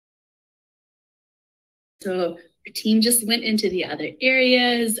So the team just went into the other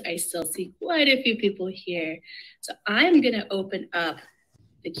areas. I still see quite a few people here. So I'm going to open up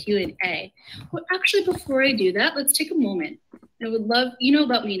the Q&A. Well, actually, before I do that, let's take a moment. I would love, you know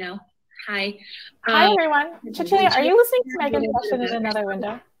about me now. Hi. Hi, everyone. Cecilia, are you listening to Megan's question in another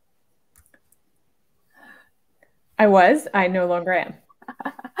window? I was. I no longer am.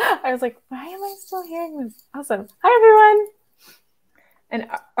 I was like, why am I still hearing this? Awesome. Hi, everyone. And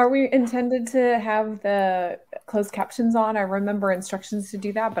are we intended to have the closed captions on? I remember instructions to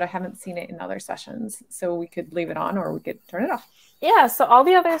do that, but I haven't seen it in other sessions. So we could leave it on or we could turn it off. Yeah, so all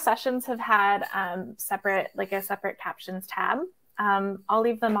the other sessions have had a separate captions tab. I'll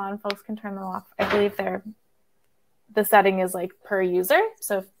leave them on. Folks can turn them off. I believe the setting is like per user.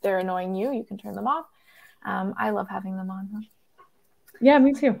 So if they're annoying you, you can turn them off. I love having them on. Yeah,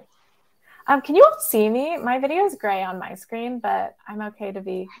 me too. Can you all see me? My video is gray on my screen, but I'm okay to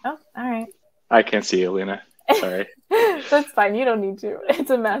be. Oh, all right. I can't see you, Lena. Sorry. That's fine. You don't need to. It's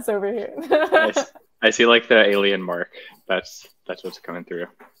a mess over here. I see like the alien mark. That's what's coming through.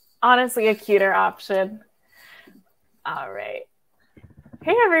 Honestly, a cuter option. All right.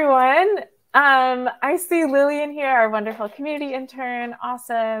 Hey, everyone. I see Lillian here, our wonderful community intern.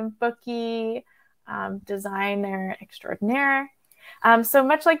 Awesome. Bookie, designer extraordinaire. So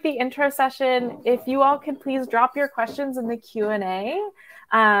much like the intro session, if you all could please drop your questions in the Q&A,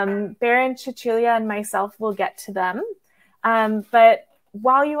 Baron, Cecilia, and myself will get to them. But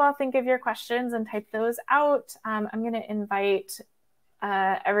while you all think of your questions and type those out, I'm going to invite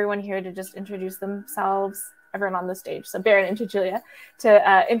everyone here to just introduce themselves, everyone on the stage. So Baron and Cecilia,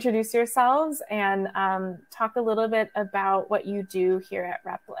 to introduce yourselves and talk a little bit about what you do here at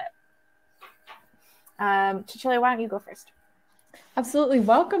Replit. Cecilia, why don't you go first? Absolutely.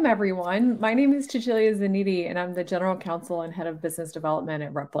 Welcome, everyone. My name is Cecilia Zaniti, and I'm the General Counsel and Head of Business Development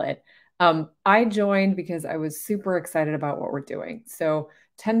at Replit. I joined because I was super excited about what we're doing. So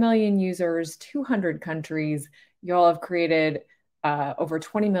 10 million users, 200 countries. You all have created over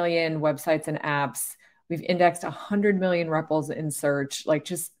 20 million websites and apps. We've indexed 100 million REPLs in search. Like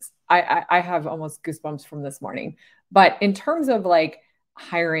I have almost goosebumps from this morning. But in terms of like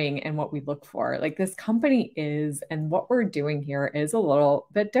hiring and what we look for, like this company is, and what we're doing here is a little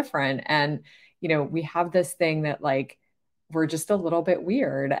bit different. And, you know, we have this thing that like, we're just a little bit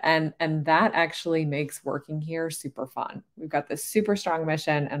weird. And that actually makes working here super fun. We've got this super strong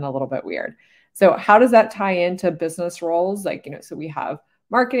mission and a little bit weird. So how does that tie into business roles? Like, you know, so we have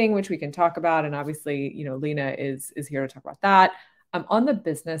marketing, which we can talk about. And obviously, you know, Lena is here to talk about that. On the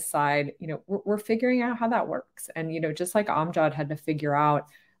business side, you know, we're figuring out how that works. And, you know, just like Amjad had to figure out,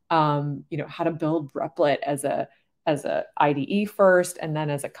 you know, how to build Replit as a IDE first, and then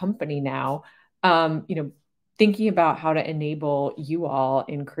as a company now, you know, thinking about how to enable you all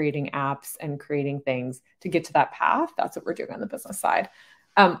in creating apps and creating things to get to that path. That's what we're doing on the business side.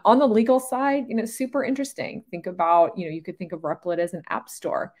 On the legal side, you know, super interesting. Think about, you know, you could think of Replit as an app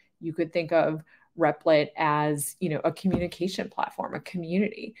store. You could think of Replit as, you know, a communication platform, a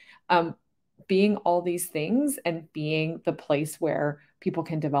community, being all these things and being the place where people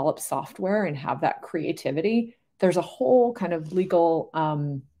can develop software and have that creativity. There's a whole kind of legal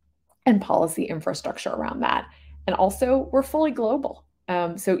and policy infrastructure around that. And also we're fully global.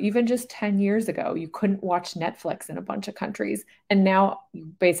 So even just 10 years ago, you couldn't watch Netflix in a bunch of countries, and now you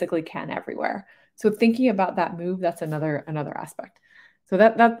basically can everywhere. So thinking about that move, that's another aspect. So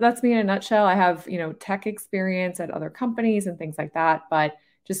that's me in a nutshell. I have, you know, tech experience at other companies and things like that, but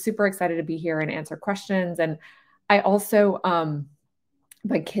just super excited to be here and answer questions. And I also,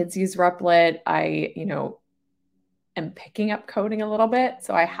 my kids use Replit. I, you know, am picking up coding a little bit.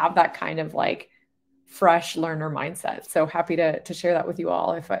 So I have that kind of like fresh learner mindset. So happy to share that with you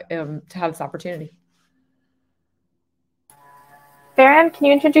all if to have this opportunity. Baron, can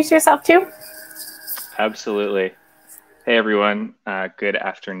you introduce yourself too? Absolutely. Hey, everyone. Good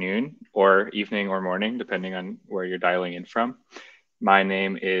afternoon or evening or morning, depending on where you're dialing in from. My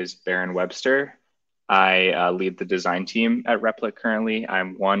name is Baron Webster. I lead the design team at Replit currently.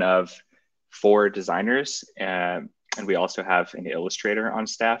 I'm one of 4 designers, and we also have an illustrator on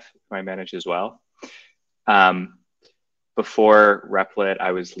staff who I manage as well. Before Replit,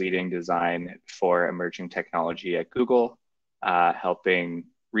 I was leading design for emerging technology at Google, helping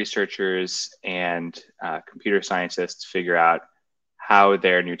researchers and computer scientists figure out how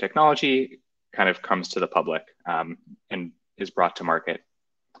their new technology kind of comes to the public and is brought to market.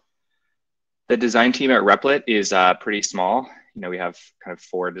 The design team at Replit is pretty small. You know, we have kind of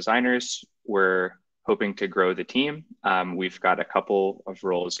 4 designers. We're hoping to grow the team. We've got a couple of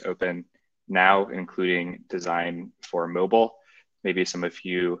roles open now, including design for mobile. Maybe some of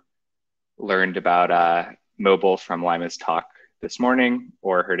you learned about mobile from Lima's talk this morning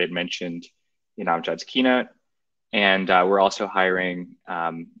or heard it mentioned in Amjad's keynote. And we're also hiring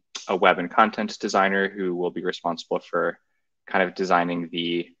a web and content designer who will be responsible for kind of designing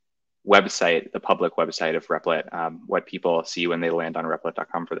the website, the public website of Replit, what people see when they land on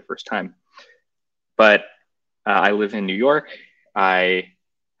replit.com for the first time. But I live in New York. I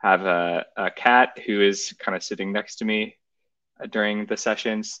have a cat who is kind of sitting next to me during the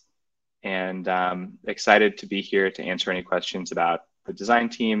sessions, and excited to be here to answer any questions about the design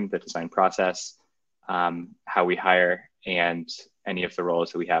team, the design process, how we hire, and any of the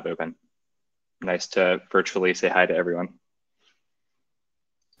roles that we have open. Nice to virtually say hi to everyone.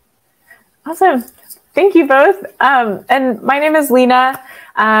 Awesome. Thank you both. And my name is Lena.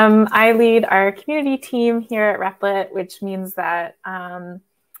 I lead our community team here at Replit, which means that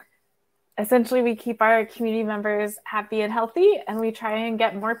essentially we keep our community members happy and healthy, and we try and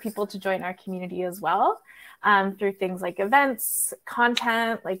get more people to join our community as well through things like events,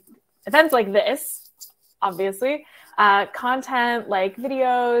 content, like events like this, obviously, content like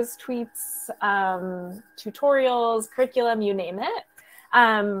videos, tweets, tutorials, curriculum, you name it.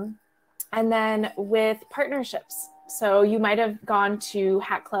 And then with partnerships. So you might have gone to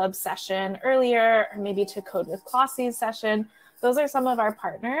Hack Club session earlier, or maybe to Code with Clossy's session. Those are some of our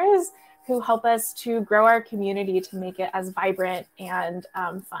partners who help us to grow our community to make it as vibrant and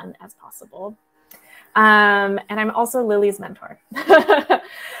fun as possible. And I'm also Lily's mentor. What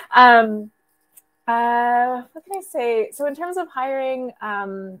can I say? So in terms of hiring,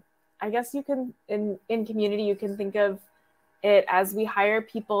 I guess you can, in community, you can think of it as we hire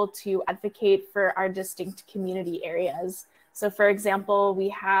people to advocate for our distinct community areas. So for example, we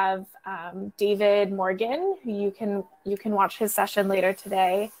have David Morgan, who you can watch his session later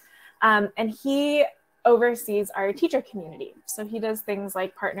today. And he oversees our teacher community. So he does things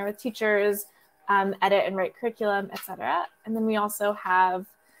like partner with teachers, edit and write curriculum, etc. And then we also have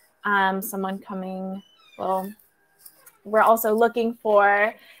someone coming, well, we're also looking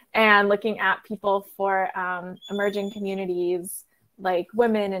for and looking at people for emerging communities like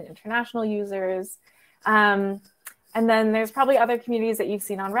women and international users. And then there's probably other communities that you've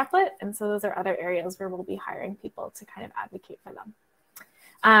seen on Replit. And so those are other areas where we'll be hiring people to kind of advocate for them.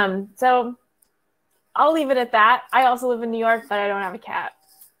 So I'll leave it at that. I also live in New York, but I don't have a cat.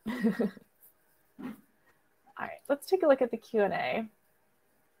 All right, let's take a look at the Q&A.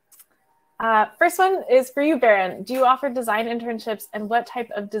 First one is for you, Baron. Do you offer design internships, and what type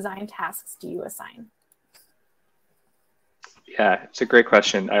of design tasks do you assign? Yeah, it's a great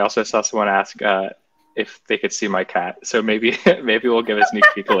question. I also saw someone ask if they could see my cat. So maybe we'll give a sneak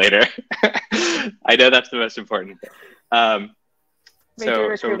peek later. I know that's the most important. Major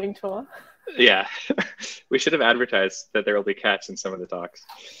recruiting tool. Yeah, we should have advertised that there will be cats in some of the talks.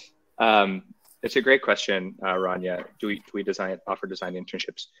 It's a great question, Rania. Do we offer design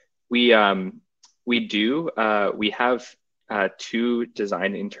internships? We do. We have 2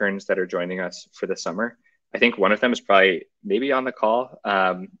 design interns that are joining us for the summer. I think one of them is probably maybe on the call.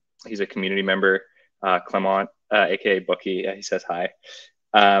 He's a community member, Clement, aka Bookie. He says hi.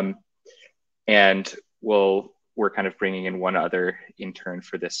 And we're kind of bringing in one other intern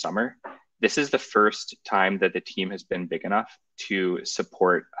for this summer. This is the first time that the team has been big enough to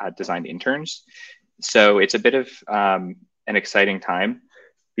support design interns. So it's a bit of an exciting time,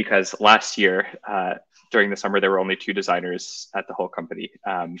 because last year during the summer, there were only 2 designers at the whole company.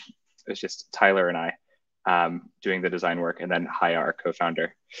 It was just Tyler and I doing the design work, and then Haya, our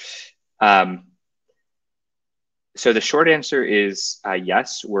co-founder. So the short answer is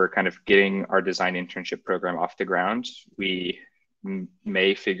yes, we're kind of getting our design internship program off the ground. We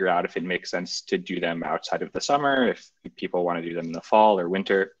may figure out if it makes sense to do them outside of the summer, if people want to do them in the fall or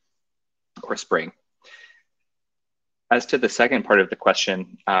winter or spring. As to the second part of the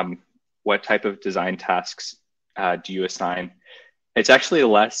question, what type of design tasks do you assign? It's actually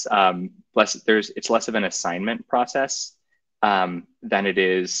less of an assignment process than it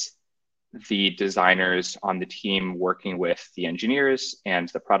is the designers on the team working with the engineers and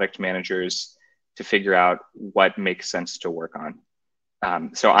the product managers to figure out what makes sense to work on.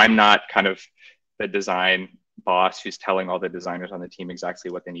 So I'm not kind of the design boss who's telling all the designers on the team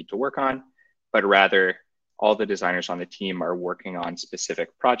exactly what they need to work on, but rather all the designers on the team are working on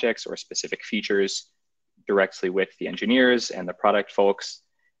specific projects or specific features directly with the engineers and the product folks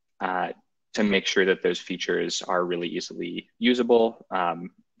to make sure that those features are really easily usable,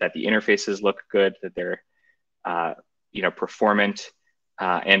 that the interfaces look good, that they're performant,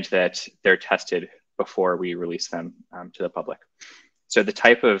 and that they're tested before we release them to the public. So the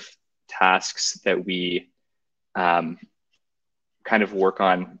type of tasks that we kind of work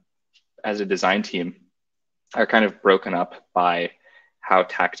on as a design team are kind of broken up by how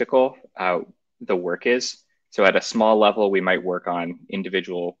tactical the work is. So at a small level, we might work on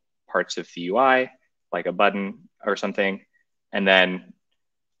individual parts of the UI, like a button or something. And then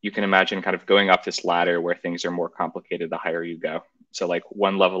you can imagine kind of going up this ladder where things are more complicated the higher you go. So like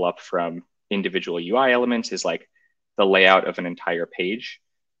one level up from individual UI elements is like the layout of an entire page.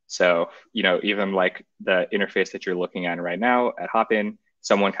 So, you know, even like the interface that you're looking at right now at Hopin,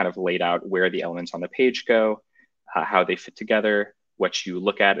 someone kind of laid out where the elements on the page go, how they fit together, what you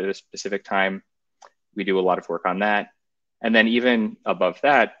look at a specific time. We do a lot of work on that. And then even above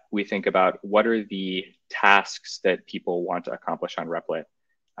that, we think about what are the tasks that people want to accomplish on Replit?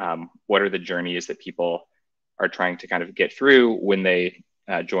 What are the journeys that people are trying to kind of get through when they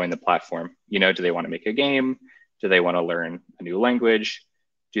join the platform? You know, do they want to make a game? Do they want to learn a new language?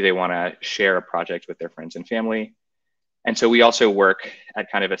 Do they want to share a project with their friends and family? And so we also work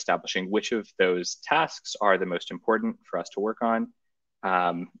at kind of establishing which of those tasks are the most important for us to work on,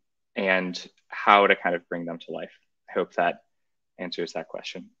 and how to kind of bring them to life. I hope that answers that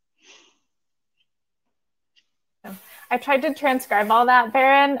question. I tried to transcribe all that,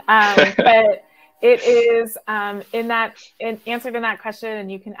 Baron, but it is answered in that question,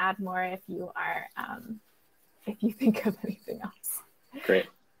 and you can add more if you are if you think of anything else. Great.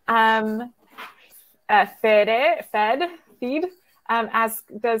 Feed asks,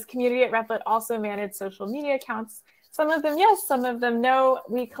 does community at Replit also manage social media accounts? Some of them, yes, some of them, no.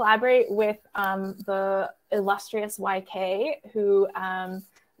 We collaborate with the illustrious YK, who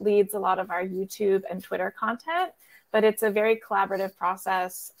leads a lot of our YouTube and Twitter content, but it's a very collaborative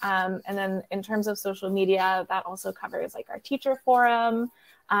process. And then in terms of social media, that also covers like our teacher forum,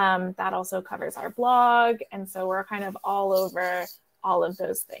 that also covers our blog. And so we're kind of all over all of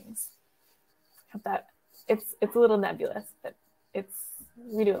those things. Hope that it's a little nebulous, but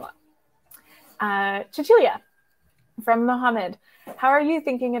we do a lot. Cecilia from Mohammed, how are you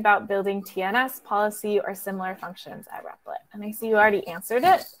thinking about building TNS policy or similar functions at Replit? And I see you already answered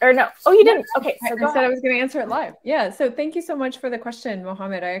it, or no? Oh, you didn't. Okay, so I said I was going to answer it live. Yeah. So thank you so much for the question,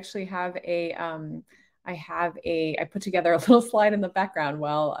 Mohammed. I actually have I put together a little slide in the background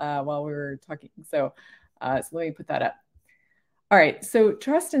while we were talking. So let me put that up. All right. So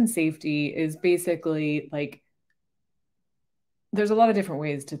trust and safety is basically like, there's a lot of different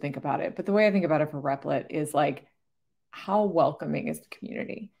ways to think about it, but the way I think about it for Replit is like, how welcoming is the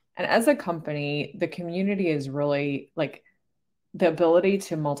community? And as a company, the community is really like the ability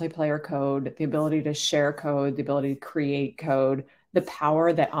to multiplayer code, the ability to share code, the ability to create code, the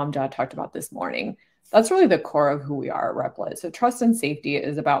power that Amjad talked about this morning. That's really the core of who we are at Replit. So trust and safety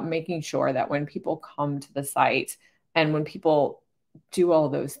is about making sure that when people come to the site and when people do all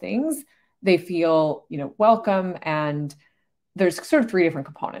those things, they feel, you know, welcome. And there's sort of three different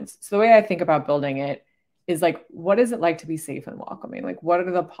components. So the way I think about building it is like, what is it like to be safe and welcoming? Like, what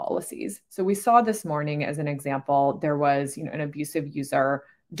are the policies? So we saw this morning as an example, there was, you know, an abusive user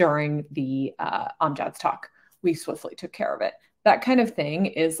during the Amjad's talk. We swiftly took care of it. That kind of thing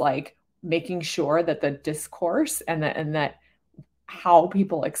is like making sure that the discourse and that how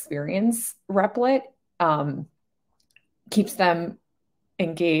people experience Replit keeps them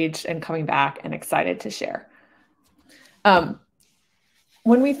engaged and coming back and excited to share.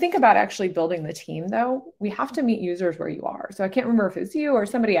 When we think about actually building the team, though, we have to meet users where you are. So I can't remember if it was you or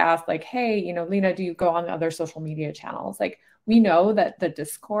somebody asked, like, hey, you know, Lena, do you go on the other social media channels? Like, we know that the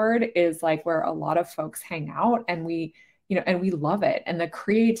Discord is like where a lot of folks hang out, and we love it. And the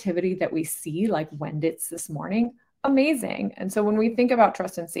creativity that we see, like Wendit's this morning, amazing. And so when we think about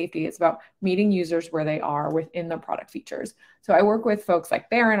trust and safety, it's about meeting users where they are within the product features. So I work with folks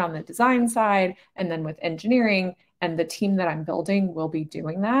like Baron on the design side, and then with engineering, and the team that I'm building will be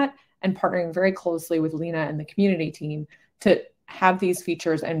doing that and partnering very closely with Lena and the community team to have these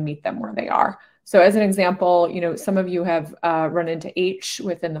features and meet them where they are. So as an example, you know, some of you have run into H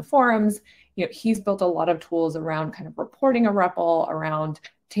within the forums. You know, he's built a lot of tools around kind of reporting a REPL, around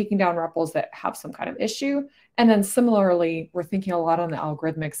taking down REPLs that have some kind of issue. And then similarly, we're thinking a lot on the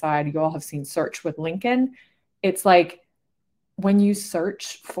algorithmic side. You all have seen search with Lincoln. It's like, when you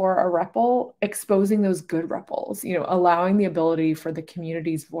search for a REPL, exposing those good REPLs, you know, allowing the ability for the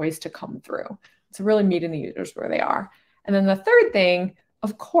community's voice to come through. So really meeting the users where they are. And then the third thing,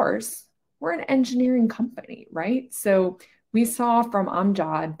 of course, we're an engineering company, right? So we saw from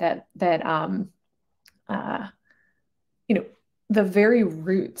Amjad that you know, the very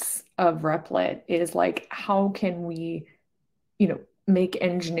roots of Replit is like, how can we, you know, make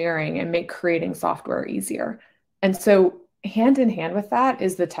engineering and make creating software easier? And so hand in hand with that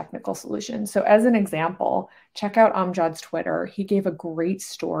is the technical solution. So as an example, check out Amjad's Twitter. He gave a great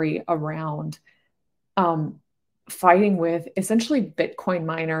story around fighting with essentially Bitcoin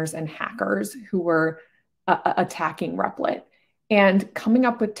miners and hackers who were attacking Replit and coming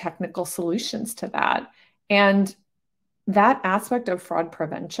up with technical solutions to that. And that aspect of fraud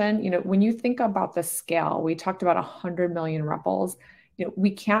prevention, when you think about the scale, we talked about 100 million REPLs.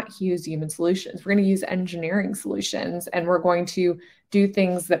 We can't use human solutions. We're going to use engineering solutions, and we're going to do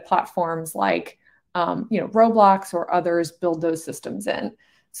things that platforms like, Roblox or others build those systems in.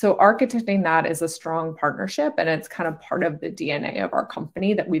 So architecting that is a strong partnership, and it's kind of part of the DNA of our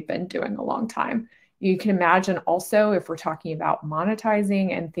company that we've been doing a long time. You can imagine also if we're talking about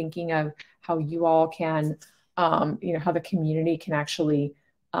monetizing and thinking of how you all can, how the community can actually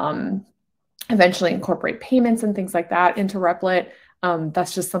eventually incorporate payments and things like that into Replit.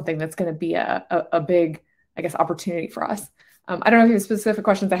 That's just something that's going to be a big, I guess, opportunity for us. I don't know if you have specific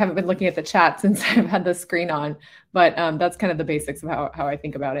questions. I haven't been looking at the chat since I've had the screen on, but that's kind of the basics of how I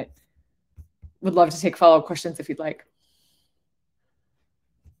think about it. Would love to take follow-up questions if you'd like.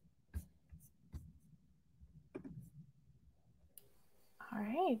 All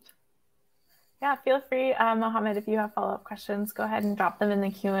right. Yeah, feel free, Mohammed, if you have follow-up questions, go ahead and drop them in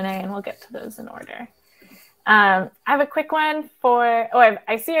the Q&A and we'll get to those in order. I have a quick one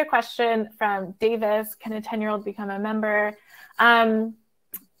I see a question from Davis. Can a 10-year-old become a member? Do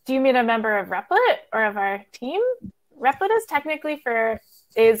you mean a member of Replit or of our team? Replit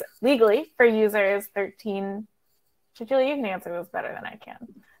is legally for users 13. Julie, you can answer this better than I can.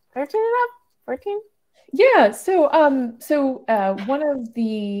 13 and up? 14? Yeah. So one of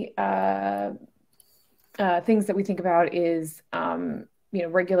the things that we think about is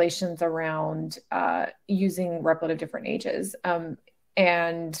regulations around using Replit of different ages.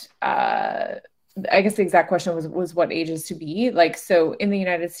 I guess the exact question was what ages to be. Like, so in the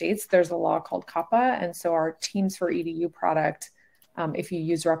United States, there's a law called COPPA. And so our Teams for EDU product, if you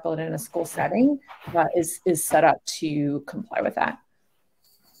use Replit in a school setting, is set up to comply with that.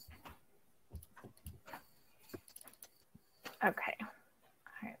 Okay. All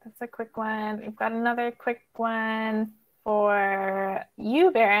right, that's a quick one. We've got another quick one for you,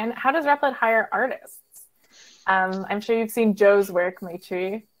 Baron. How does Replit hire artists? I'm sure you've seen Joe's work,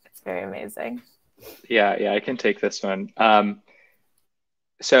 Maitri. It's very amazing. Yeah, I can take this one.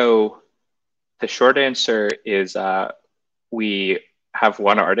 So the short answer is we have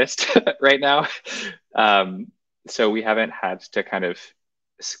one artist right now. So we haven't had to kind of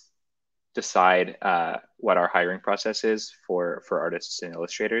decide what our hiring process is for artists and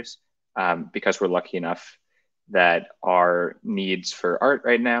illustrators, because we're lucky enough that our needs for art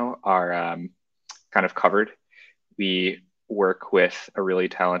right now are kind of covered. We work with a really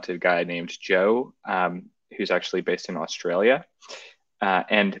talented guy named Joe, who's actually based in Australia.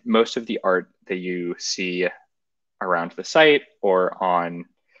 And most of the art that you see around the site or on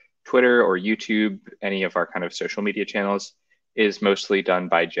Twitter or YouTube, any of our kind of social media channels, is mostly done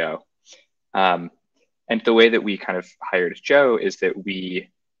by Joe. And the way that we kind of hired Joe is that we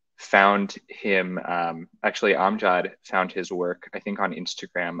found him, actually Amjad found his work, I think on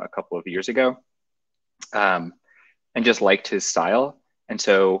Instagram a couple of years ago, and just liked his style. And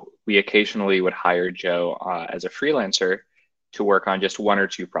so we occasionally would hire Joe as a freelancer to work on just one or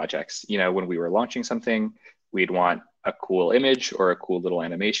two projects. When we were launching something, we'd want a cool image or a cool little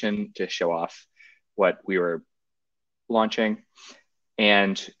animation to show off what we were launching.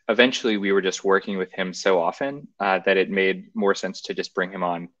 And eventually we were just working with him so often that it made more sense to just bring him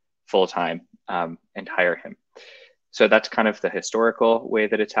on full time and hire him. So that's kind of the historical way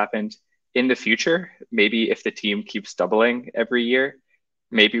that it's happened. In the future, maybe if the team keeps doubling every year,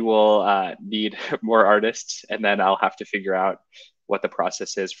 maybe we'll need more artists, and then I'll have to figure out what the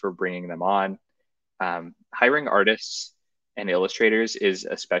process is for bringing them on. Hiring artists and illustrators is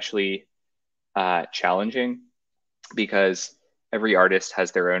especially challenging because every artist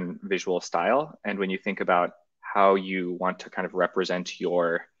has their own visual style. And when you think about how you want to kind of represent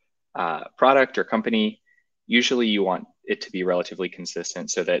your product or company, usually you want it to be relatively consistent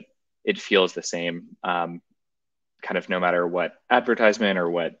so that it feels the same, kind of no matter what advertisement or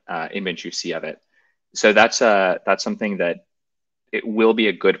what image you see of it. So that's something that it will be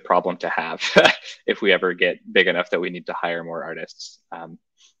a good problem to have if we ever get big enough that we need to hire more artists.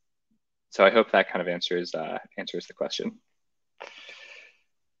 So I hope that kind of answers the question.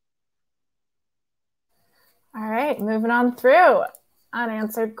 All right, moving on through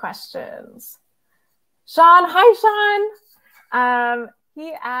unanswered questions. Sean, hi, Sean.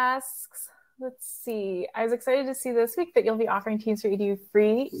 He asks, let's see, I was excited to see this week that you'll be offering Teams for EDU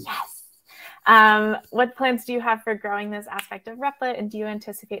free. Yes. What plans do you have for growing this aspect of Replit, and do you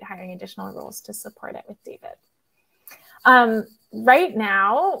anticipate hiring additional roles to support it with David? Right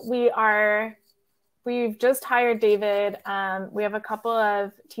now, we've just hired David. We have a couple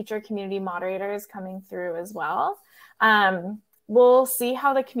of teacher community moderators coming through as well. We'll see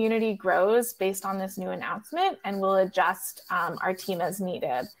how the community grows based on this new announcement, and we'll adjust our team as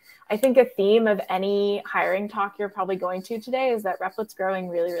needed. I think a theme of any hiring talk you're probably going to today is that Replit's growing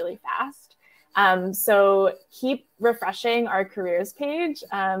really, really fast. So keep refreshing our careers page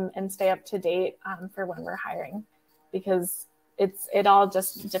and stay up to date for when we're hiring, because it all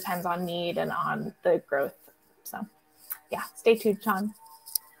just depends on need and on the growth. So yeah, stay tuned, Sean.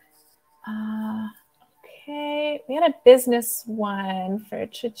 Okay, we had a business one for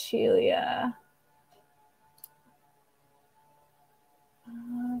Cecilia.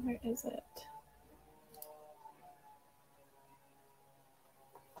 Where is it?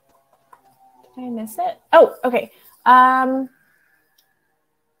 Did I miss it? Oh, okay. Oh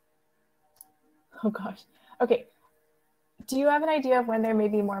gosh. Okay. Do you have an idea of when there may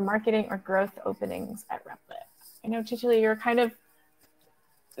be more marketing or growth openings at Replit? I know, Cecilia, you're kind of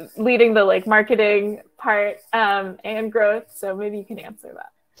leading the marketing part and growth, so maybe you can answer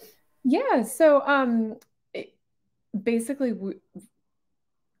that. Yeah. So basically,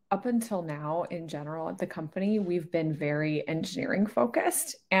 up until now, in general, at the company, we've been very engineering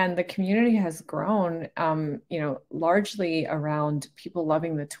focused, and the community has grown, largely around people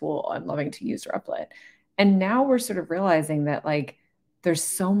loving the tool and loving to use Replit. And now we're sort of realizing that there's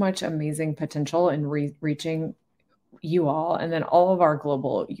so much amazing potential in reaching you all and then all of our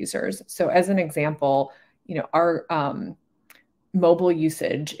global users. So as an example, our mobile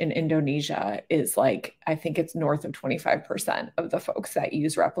usage in Indonesia is I think it's north of 25% of the folks that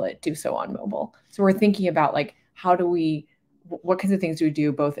use Replit do so on mobile. So we're thinking about what kinds of things do we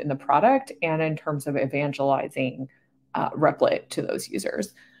do both in the product and in terms of evangelizing Replit to those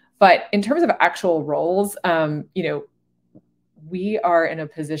users. But in terms of actual roles, we are in a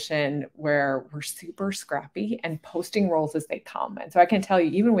position where we're super scrappy and posting roles as they come. And so I can tell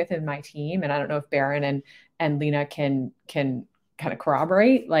you, even within my team, and I don't know if Baron and Lena can kind of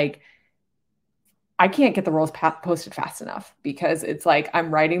corroborate, I can't get the roles posted fast enough, because it's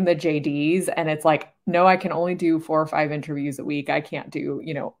I'm writing the JDs and it's no, I can only do 4 or 5 interviews a week. I can't do,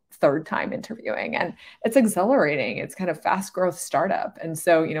 third time interviewing, and it's exhilarating. It's kind of fast growth startup. And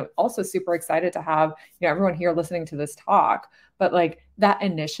so, also super excited to have, everyone here listening to this talk, but that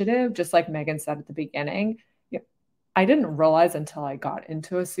initiative, just like Megan said at the beginning, I didn't realize until I got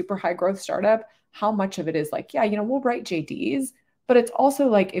into a super high growth startup, how much of it is we'll write JDs, but it's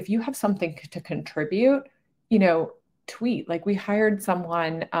also if you have something to contribute, tweet. We hired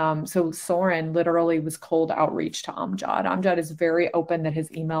someone, so Soren literally was cold outreach to Amjad. Amjad is very open that his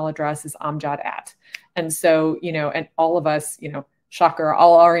email address is amjad@. And so, and all of us, shocker,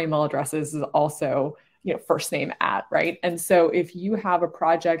 all our email addresses is also, first name @ right? And so if you have a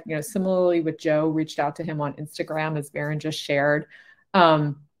project, similarly with Joe, reached out to him on Instagram, as Baron just shared,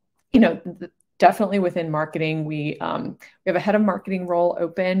 definitely within marketing, we have a head of marketing role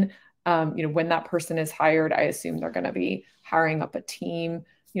open. When that person is hired, I assume they're going to be hiring up a team.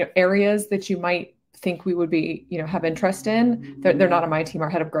 Areas that you might think we would be, have interest in. They're not on my team. Our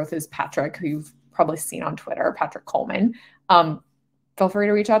head of growth is Patrick, who you've probably seen on Twitter, Patrick Coleman. Feel free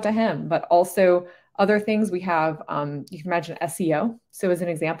to reach out to him. But also other things we have, you can imagine SEO. So as an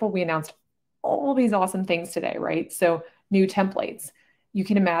example, we announced all these awesome things today, right? So new templates. You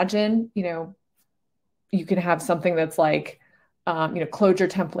can imagine, you can have something that's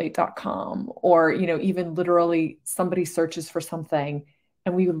clojuretemplate.com, or, even literally somebody searches for something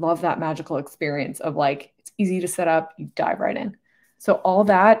and we love that magical experience of it's easy to set up, you dive right in. So all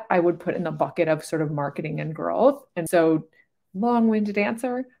that I would put in the bucket of sort of marketing and growth. And so long-winded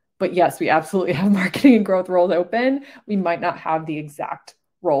answer, but yes, we absolutely have marketing and growth roles open. We might not have the exact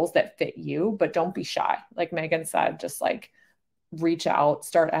roles that fit you, but don't be shy. Like Megan said, just reach out,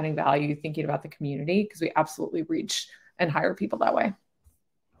 start adding value, thinking about the community, because we absolutely reach and hire people that way.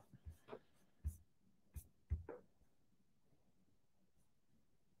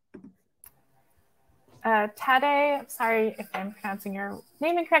 Tade, sorry if I'm pronouncing your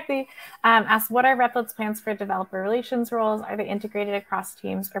name incorrectly, asked, what are Replit's plans for developer relations roles? Are they integrated across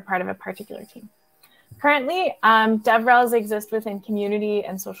teams or part of a particular team? Currently, DevRels exist within community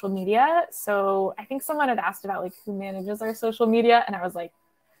and social media. So I think someone had asked about who manages our social media, and I was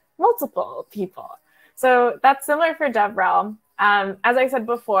multiple people. So that's similar for DevRel. As I said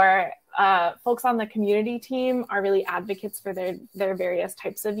before, folks on the community team are really advocates for their various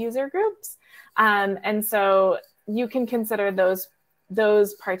types of user groups. And so you can consider those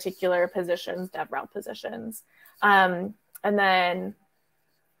those particular positions, DevRel positions. And then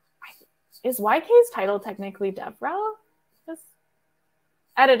is YK's title technically DevRel?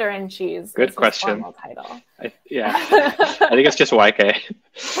 Editor-in-Chief. Good question. Formal title. Yeah, I think it's just YK.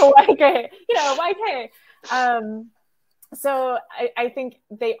 YK, YK. So I think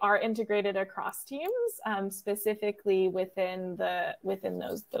they are integrated across teams, specifically within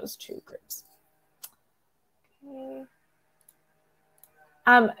those two groups. Okay.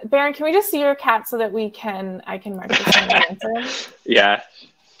 Baron, can we just see your cat so that I can mark this in the answer? Yeah,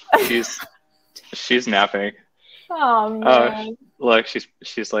 she's napping. Oh man! Oh, look,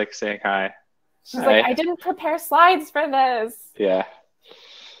 she's like saying hi. She's like, I didn't prepare slides for this. Yeah,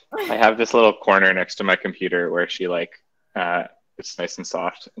 I have this little corner next to my computer where she it's nice and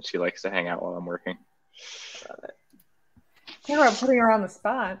soft, and she likes to hang out while I'm working. Love it. You're about putting her on the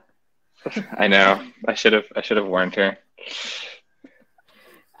spot. I know. I should have warned her.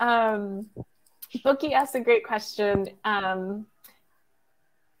 Bookie asked a great question.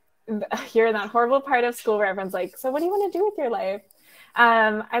 You're in that horrible part of school where everyone's like, so what do you want to do with your life?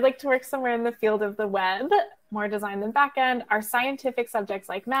 I'd like to work somewhere in the field of the web, more design than backend. Are scientific subjects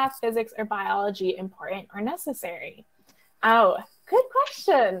like math, physics, or biology important or necessary? Oh, good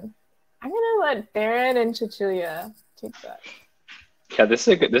question. I'm gonna let Baron and Cecilia take that. Yeah, this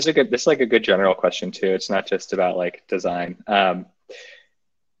is like a good general question too. It's not just about like design. And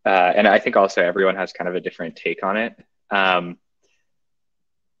I think also everyone has kind of a different take on it.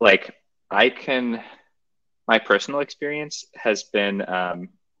 My personal experience has been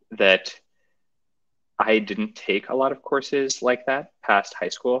that I didn't take a lot of courses like that past high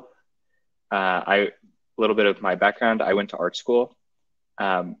school. A little bit of my background, I went to art school,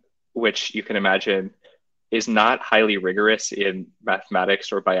 which you can imagine is not highly rigorous in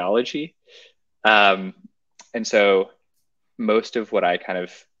mathematics or biology. And so most of what I kind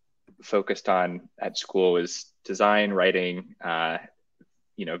of focused on at school was design, writing,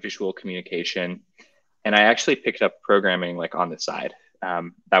 visual communication. And I actually picked up programming like on the side.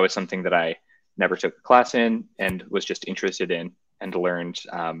 That was something that I never took a class in and was just interested in and learned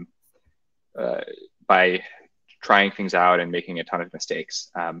by trying things out and making a ton of mistakes.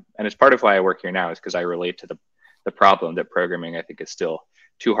 And it's part of why I work here now is because I relate to the problem that programming, I think, is still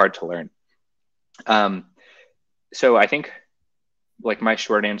too hard to learn. So I think like my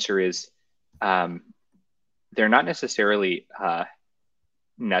short answer is they're not necessarily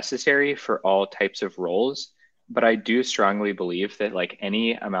necessary for all types of roles, but I do strongly believe that like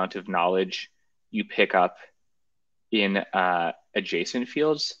any amount of knowledge you pick up in adjacent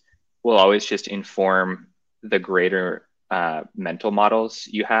fields will always just inform the greater mental models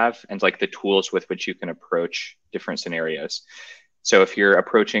you have and like the tools with which you can approach different scenarios. So if you're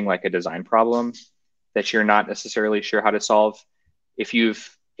approaching like a design problem that you're not necessarily sure how to solve, if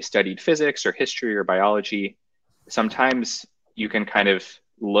you've studied physics or history or biology, sometimes you can kind of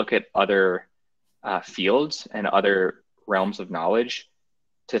look at other fields and other realms of knowledge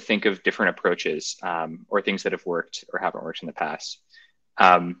to think of different approaches or things that have worked or haven't worked in the past.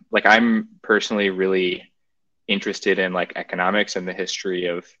 Like I'm personally really interested in like economics and the history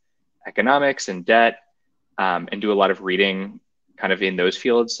of economics and debt, and do a lot of reading kind of in those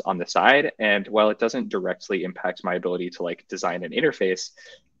fields on the side. And while it doesn't directly impact my ability to like design an interface,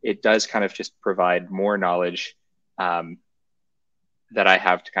 it does kind of just provide more knowledge that I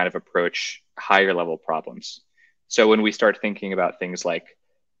have to kind of approach higher level problems. So when we start thinking about things like,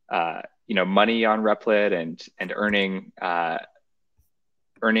 money on Replit and earning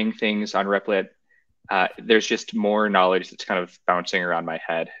things on Replit, there's just more knowledge that's kind of bouncing around my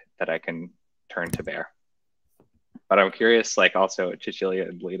head that I can turn to bear. But I'm curious, like also Cecilia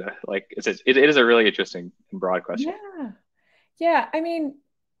and Lita, like it is a really interesting and broad question. Yeah. I mean,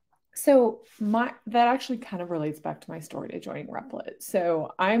 so that actually kind of relates back to my story to joining Replit.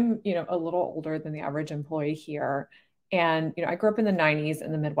 So I'm, a little older than the average employee here. And, I grew up in the 90s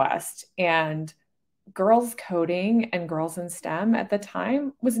in the Midwest, and girls coding and girls in STEM at the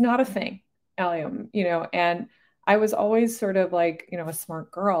time was not a thing. And I was always sort of like, a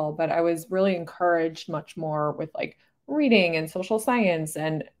smart girl, but I was really encouraged much more with like reading and social science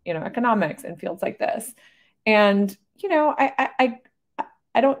and, economics and fields like this. And,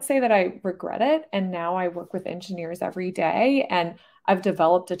 I don't say that I regret it. And now I work with engineers every day, and I've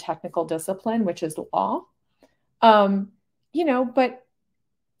developed a technical discipline, which is law. But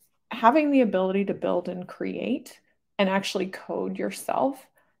having the ability to build and create and actually code yourself,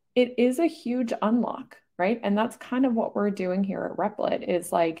 it is a huge unlock, right? And that's kind of what we're doing here at Replit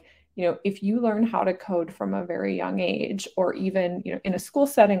is like, if you learn how to code from a very young age, or even, in a school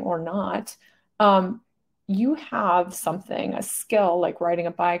setting or not, you have something, a skill like riding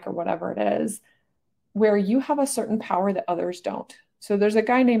a bike or whatever it is, where you have a certain power that others don't. So there's a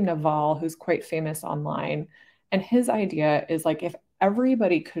guy named Naval who's quite famous online. And his idea is like, if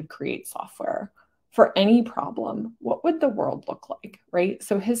everybody could create software for any problem, what would the world look like, right?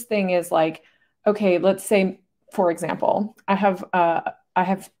 So his thing is like, okay, let's say, for example, I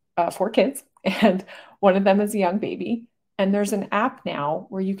have 4 kids, and one of them is a young baby. And there's an app now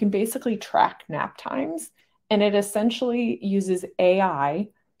where you can basically track nap times, and it essentially uses AI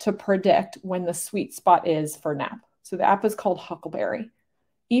to predict when the sweet spot is for nap. So the app is called Huckleberry.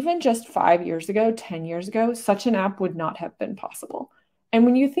 Even just 5 years ago, 10 years ago, such an app would not have been possible. And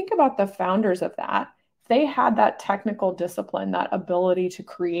when you think about the founders of that, they had that technical discipline, that ability to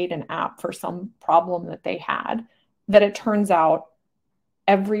create an app for some problem that they had, that it turns out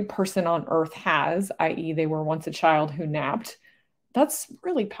every person on earth has, i.e., they were once a child who napped. That's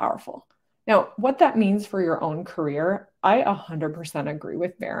really powerful. Now, what that means for your own career, I 100% agree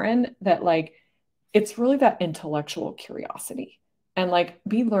with Baron that like, it's really that intellectual curiosity and like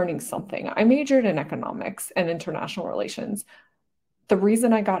be learning something. I majored in economics and international relations. The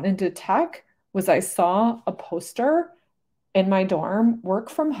reason I got into tech was I saw a poster in my dorm, work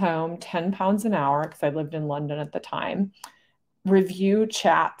from home, 10 pounds an hour, because I lived in London at the time, review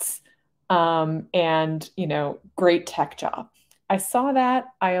chats, and, great tech job. I saw that,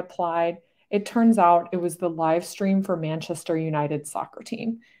 I applied. It turns out it was the live stream for Manchester United soccer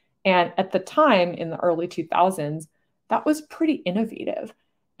team. And at the time in the early 2000s, that was pretty innovative.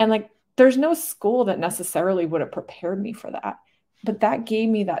 And like, there's no school that necessarily would have prepared me for that. But that gave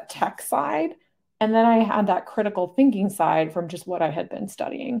me that tech side. And then I had that critical thinking side from just what I had been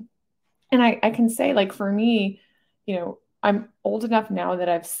studying. And I can say, like, for me, I'm old enough now that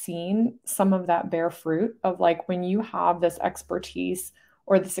I've seen some of that bear fruit of like when you have this expertise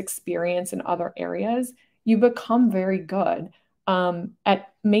or this experience in other areas, you become very good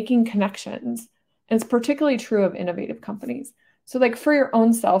at making connections. And it's particularly true of innovative companies. So like for your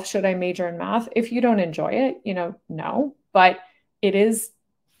own self, should I major in math? If you don't enjoy it, no, but it is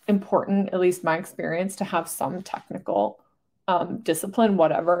important, at least my experience, to have some technical discipline,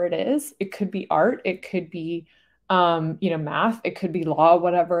 whatever it is. It could be art, it could be math, it could be law,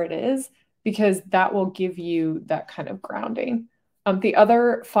 whatever it is, because that will give you that kind of grounding. The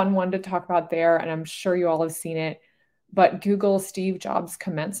other fun one to talk about there, and I'm sure you all have seen it, but Google Steve Jobs'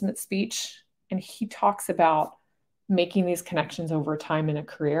 commencement speech, and he talks about making these connections over time in a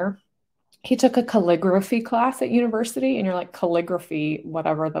career. He took a calligraphy class at university, and you're like, calligraphy,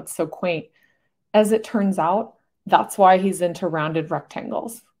 whatever, that's so quaint. As it turns out, that's why he's into rounded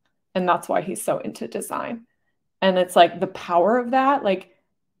rectangles, and that's why he's so into design. And it's like the power of that, like,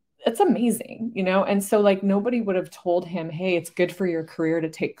 it's amazing, And so like nobody would have told him, hey, it's good for your career to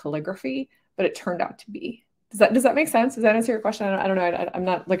take calligraphy, but it turned out to be. Does that make sense? Does that answer your question? I don't know. I'm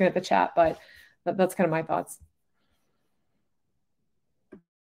not looking at the chat, but that's kind of my thoughts.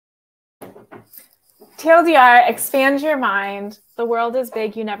 TLDR, expand your mind. The world is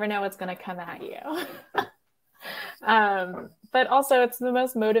big. You never know what's going to come at you. But also it's the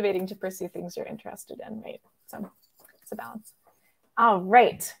most motivating to pursue things you're interested in, right? So it's a balance. All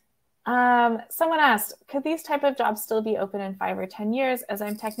right. Someone asked, could these type of jobs still be open in 5 or 10 years, as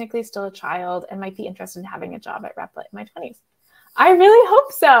I'm technically still a child and might be interested in having a job at Replit in my 20s? I really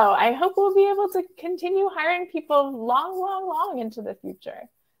hope so. I hope we'll be able to continue hiring people long into the future.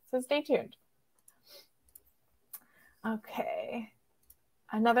 So stay tuned. Okay.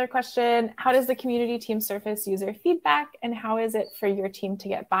 Another question, how does the community team surface user feedback, and how is it for your team to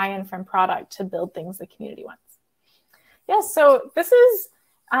get buy-in from product to build things the community wants? Yes, so this is,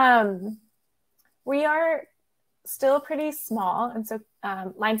 we are still pretty small, and so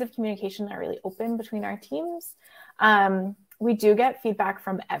lines of communication are really open between our teams. We do get feedback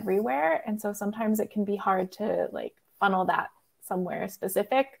from everywhere, and so sometimes it can be hard to like funnel that somewhere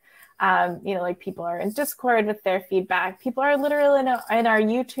specific. Like people are in Discord with their feedback. People are literally in our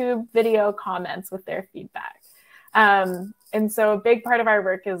YouTube video comments with their feedback. And so a big part of our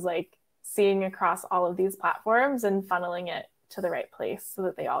work is like seeing across all of these platforms and funneling it to the right place so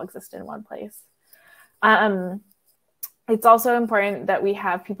that they all exist in one place. It's also important that we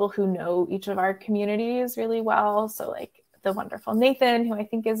have people who know each of our communities really well. So like the wonderful Nathan, who I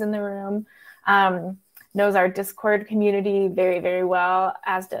think is in the room, knows our Discord community very, very well,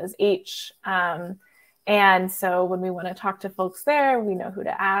 as does H. And so when we want to talk to folks there, we know who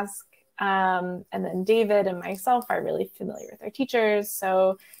to ask. And then David and myself are really familiar with our teachers.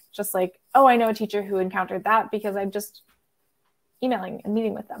 So just like, oh, I know a teacher who encountered that because I'm just emailing and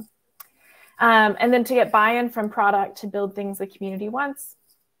meeting with them. And then to get buy-in from product to build things the community wants,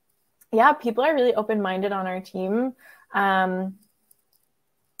 yeah, people are really open-minded on our team.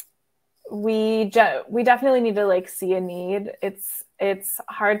 We definitely need to like see a need. It's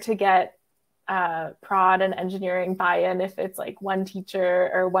hard to get prod and engineering buy-in if it's like one teacher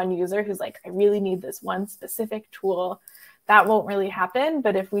or one user who's like, I really need this one specific tool. That won't really happen.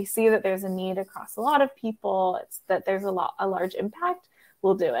 But if we see that there's a need across a lot of people, it's that there's a large impact,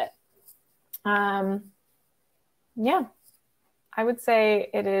 we'll do it. Yeah, I would say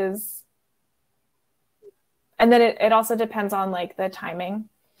it is. And then it also depends on like the timing.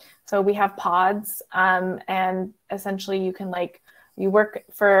 So we have pods, and essentially you can you work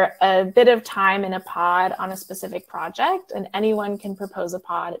for a bit of time in a pod on a specific project, and anyone can propose a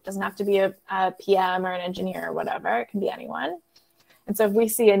pod. It doesn't have to be a PM or an engineer or whatever. It can be anyone. And so if we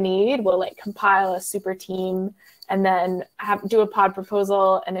see a need, we'll like compile a super team and then do a pod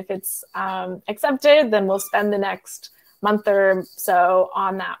proposal. And if it's accepted, then we'll spend the next month or so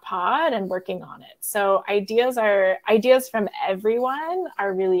on that pod and working on it. So ideas from everyone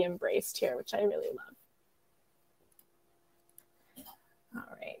are really embraced here, which I really love. All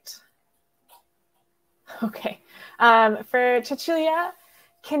right. Okay. For Cecilia,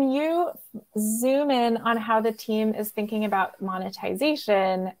 can you zoom in on how the team is thinking about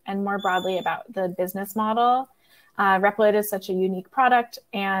monetization and more broadly about the business model? Replit is such a unique product,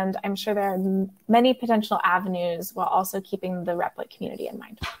 and I'm sure there are many potential avenues while also keeping the Replit community in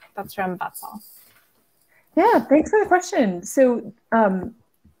mind. That's from Batsal. Yeah, thanks for the question. So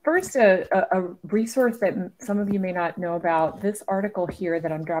first, a resource that some of you may not know about, this article here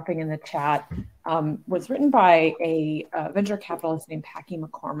that I'm dropping in the chat was written by a venture capitalist named Packy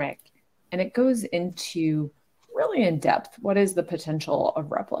McCormick, and it goes into really in depth what is the potential of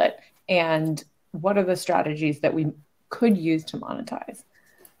Replit and what are the strategies that we could use to monetize.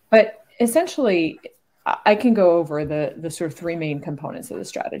 But essentially, I can go over the sort of three main components of the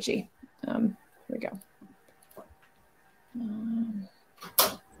strategy. Here we go.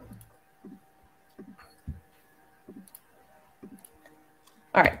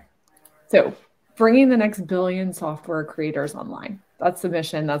 All right. So bringing the next billion software creators online. That's the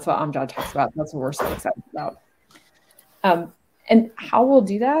mission. That's what Amjad talks about. That's what we're so excited about. And how we'll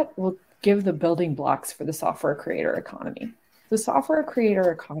do that, we'll give the building blocks for the software creator economy. The software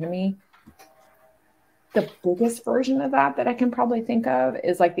creator economy, the biggest version of that I can probably think of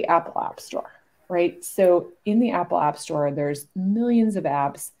is like the Apple App Store, right? So in the Apple App Store, there's millions of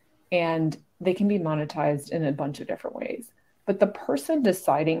apps and they can be monetized in a bunch of different ways. But the person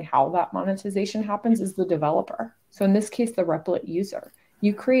deciding how that monetization happens is the developer. So in this case, the Replit user.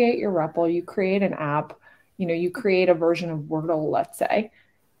 You create your REPL, you create an app, you create a version of Wordle, let's say.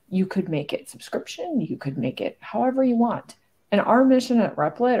 You could make it subscription, you could make it however you want. And our mission at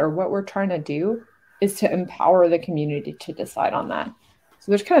Replit, or what we're trying to do, is to empower the community to decide on that.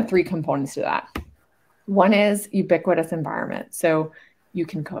 So there's kind of three components to that. One is ubiquitous environment. So you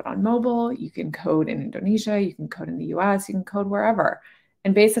can code on mobile, you can code in Indonesia, you can code in the US, you can code wherever.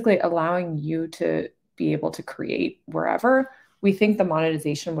 And basically allowing you to be able to create wherever. We think the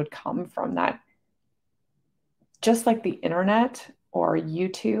monetization would come from that. Just like the internet or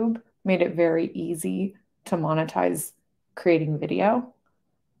YouTube made it very easy to monetize creating video,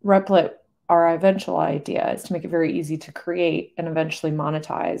 Replit, our eventual idea is to make it very easy to create and eventually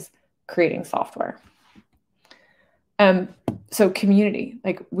monetize creating software. So community,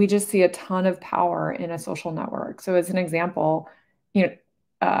 like we just see a ton of power in a social network. So as an example,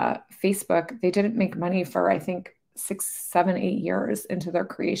 Facebook, they didn't make money for, I think, 6, 7, 8 years into their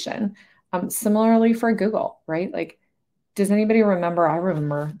creation. Similarly for Google, right? Like, does anybody remember? I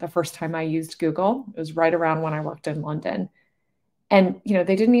remember the first time I used Google. It was right around when I worked in London. And,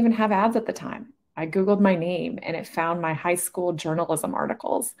 they didn't even have ads at the time. I Googled my name and it found my high school journalism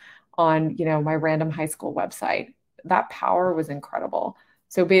articles on, my random high school website. That power was incredible.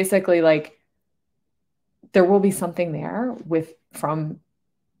 So basically, like, there will be something there from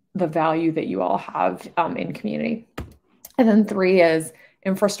the value that you all have in community. And then 3 is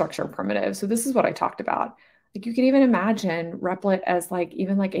infrastructure primitive. So this is what I talked about. Like, you can even imagine Replit as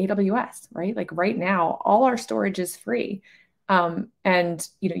even like AWS, right? Like right now, all our storage is free. And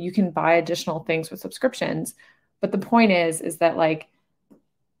you can buy additional things with subscriptions. But the point is that like,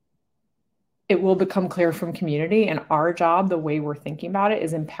 it will become clear from community, and our job, the way we're thinking about it,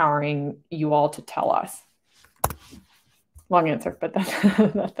 is empowering you all to tell us. Long answer, but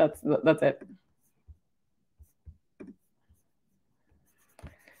that's it.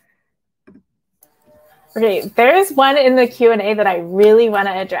 Okay, there's one in the Q&A that I really want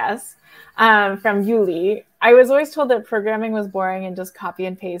to address from Yuli. I was always told that programming was boring and just copy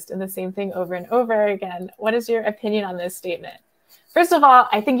and paste and the same thing over and over again. What is your opinion on this statement? First of all,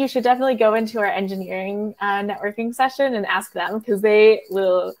 I think you should definitely go into our engineering networking session and ask them, because they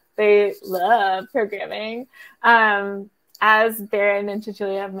love programming. As Baron and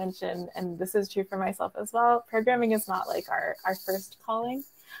Cecilia have mentioned, and this is true for myself as well, programming is not like our first calling.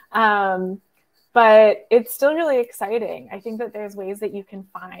 But it's still really exciting. I think that there's ways that you can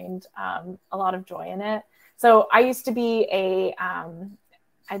find a lot of joy in it. So I used to be and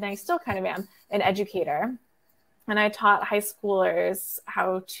I still kind of am, an educator. And I taught high schoolers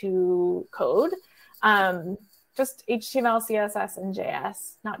how to code, just HTML, CSS, and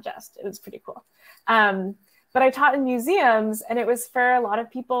JS, not just. It was pretty cool. But I taught in museums, and it was for a lot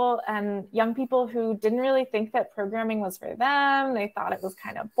of people and young people who didn't really think that programming was for them. They thought it was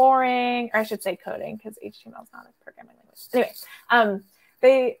kind of boring, or I should say coding, because HTML is not a programming language.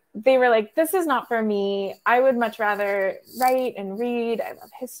 Anyway, they were like, this is not for me. I would much rather write and read. I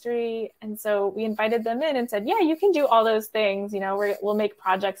love history. And so we invited them in and said, yeah, you can do all those things. You know, we'll make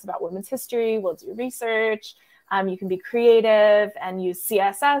projects about women's history. We'll do research. You can be creative and use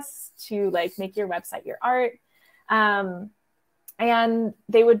CSS to like make your website your art. And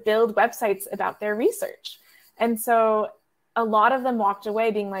they would build websites about their research. And so a lot of them walked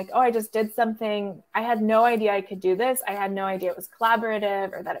away being like, oh, I just did something. I had no idea I could do this. I had no idea it was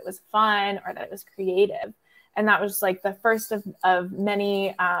collaborative, or that it was fun, or that it was creative. And that was like the first of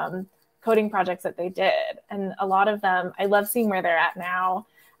many coding projects that they did. And a lot of them, I love seeing where they're at now,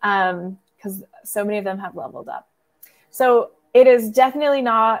 because so many of them have leveled up. So it is definitely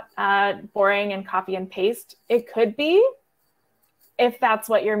not boring and copy and paste. It could be, if that's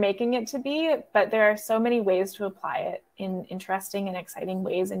what you're making it to be, but there are so many ways to apply it in interesting and exciting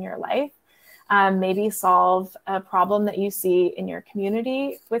ways in your life. Maybe solve a problem that you see in your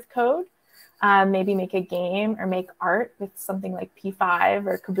community with code. Maybe make a game or make art with something like P5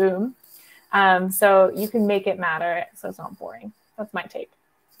 or Kaboom. So you can make it matter so it's not boring. That's my take.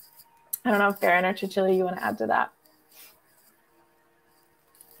 I don't know if Baron or Cecilia, you want to add to that?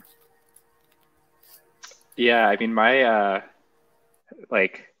 Yeah, I mean,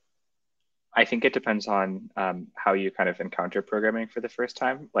 I think it depends on how you kind of encounter programming for the first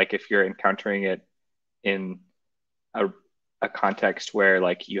time. Like if you're encountering it in a context where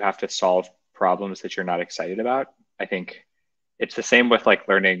like you have to solve problems that you're not excited about, I think it's the same with like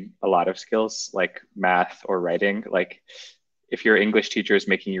learning a lot of skills like math or writing. Like if your English teacher is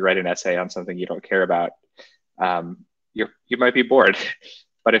making you write an essay on something you don't care about, you might be bored.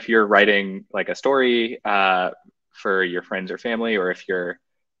 But if you're writing like a story for your friends or family, or if you're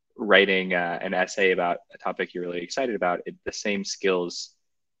writing an essay about a topic you're really excited about, the same skills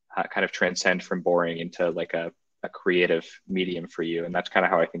kind of transcend from boring into like a creative medium for you. And that's kind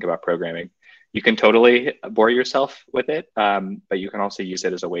of how I think about programming. You can totally bore yourself with it, but you can also use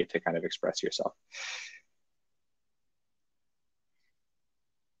it as a way to kind of express yourself.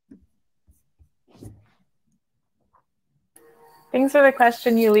 Thanks for the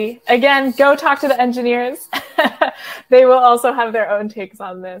question, Yuli. Again, go talk to the engineers. They will also have their own takes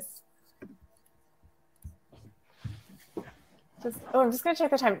on this. I'm just going to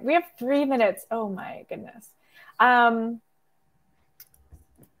check the time. We have 3 minutes. Oh my goodness. I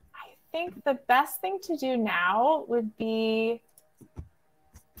think the best thing to do now would be,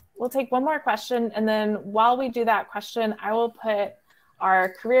 we'll take one more question. And then while we do that question, I will put our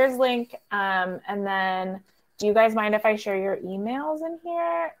careers link. And then do you guys mind if I share your emails in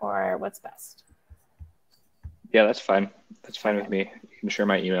here, or what's best? Yeah, that's fine. That's fine with me. You can share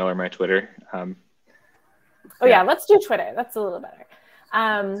my email or my Twitter. Yeah, let's do Twitter. That's a little better.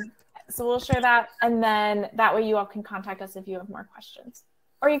 So we'll share that. And then that way you all can contact us if you have more questions.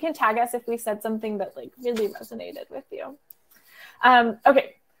 Or you can tag us if we said something that like really resonated with you.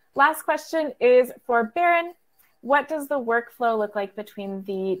 Okay, last question is for Baron. What does the workflow look like between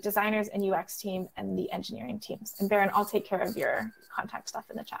the designers and UX team and the engineering teams? And Baron, I'll take care of your contact stuff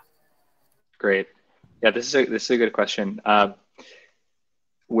in the chat. Great. Yeah, this is a good question.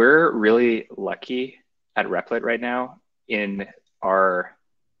 We're really lucky at Replit right now in our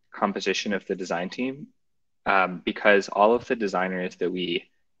composition of the design team, because all of the designers that we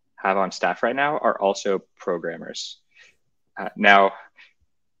have on staff right now are also programmers. Now,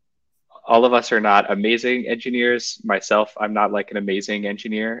 all of us are not amazing engineers. Myself, I'm not like an amazing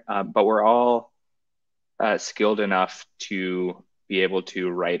engineer, but we're all skilled enough to be able to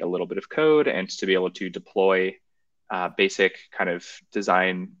write a little bit of code and to be able to deploy basic kind of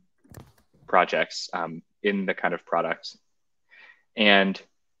design projects in the kind of products. And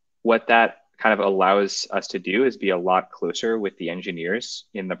what that kind of allows us to do is be a lot closer with the engineers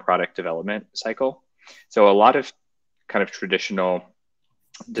in the product development cycle. So a lot of kind of traditional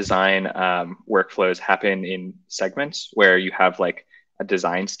design workflows happen in segments where you have like a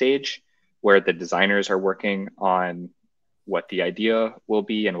design stage where the designers are working on what the idea will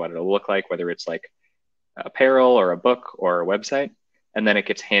be and what it'll look like, whether it's like apparel or a book or a website. And then it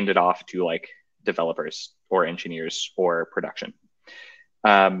gets handed off to like developers or engineers or production.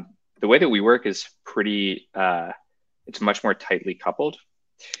 The way that we work is pretty, it's much more tightly coupled.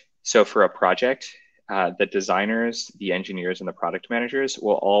 So for a project, the designers, the engineers, and the product managers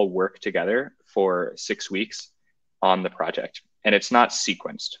will all work together for 6 weeks on the project. And it's not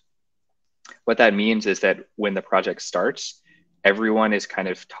sequenced. What that means is that when the project starts, everyone is kind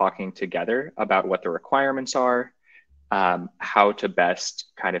of talking together about what the requirements are, how to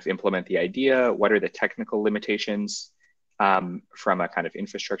best kind of implement the idea, what are the technical limitations from a kind of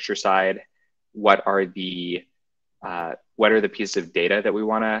infrastructure side, what are the pieces of data that we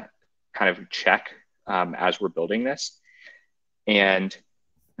want to kind of check as we're building this. And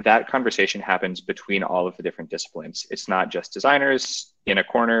that conversation happens between all of the different disciplines. It's not just designers in a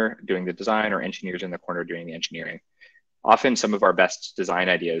corner doing the design or engineers in the corner doing the engineering. Often some of our best design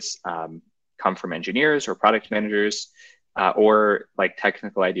ideas come from engineers or product managers, or like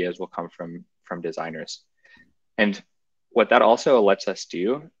technical ideas will come from designers. And what that also lets us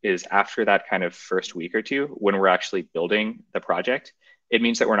do is after that kind of first week or two, when we're actually building the project, it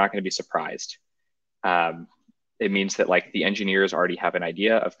means that we're not going to be surprised. It means that like the engineers already have an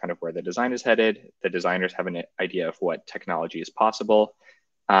idea of kind of where the design is headed. The designers have an idea of what technology is possible.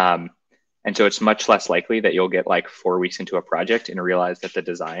 And so it's much less likely that you'll get like 4 weeks into a project and realize that the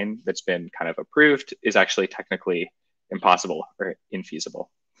design that's been kind of approved is actually technically impossible or infeasible.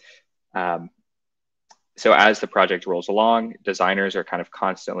 So as the project rolls along, designers are kind of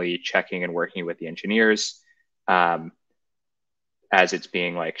constantly checking and working with the engineers as it's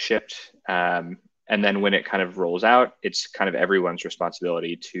being like shipped. And then when it kind of rolls out, it's kind of everyone's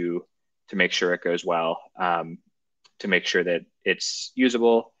responsibility to make sure it goes well, to make sure that it's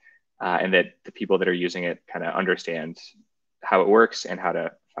usable, and that the people that are using it kind of understand how it works and how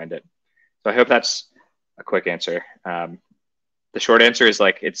to find it. So I hope that's a quick answer. The short answer is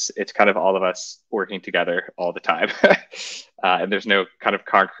like, it's kind of all of us working together all the time. And there's no kind of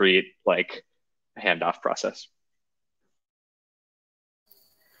concrete like handoff process.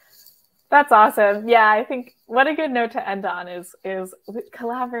 That's awesome. Yeah, I think what a good note to end on is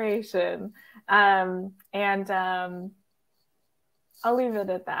collaboration. I'll leave it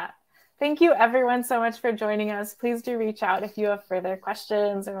at that. Thank you everyone so much for joining us. Please do reach out if you have further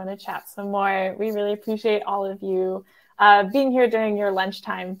questions or want to chat some more. We really appreciate all of you being here during your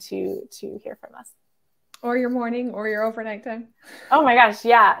lunchtime to hear from us. Or your morning or your overnight time. Oh my gosh,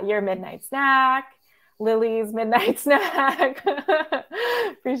 yeah, your midnight snack, Lily's midnight snack.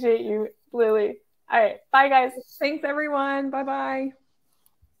 Appreciate you, Lily. All right, bye guys. Thanks everyone. Bye-bye.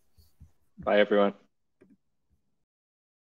 Bye everyone.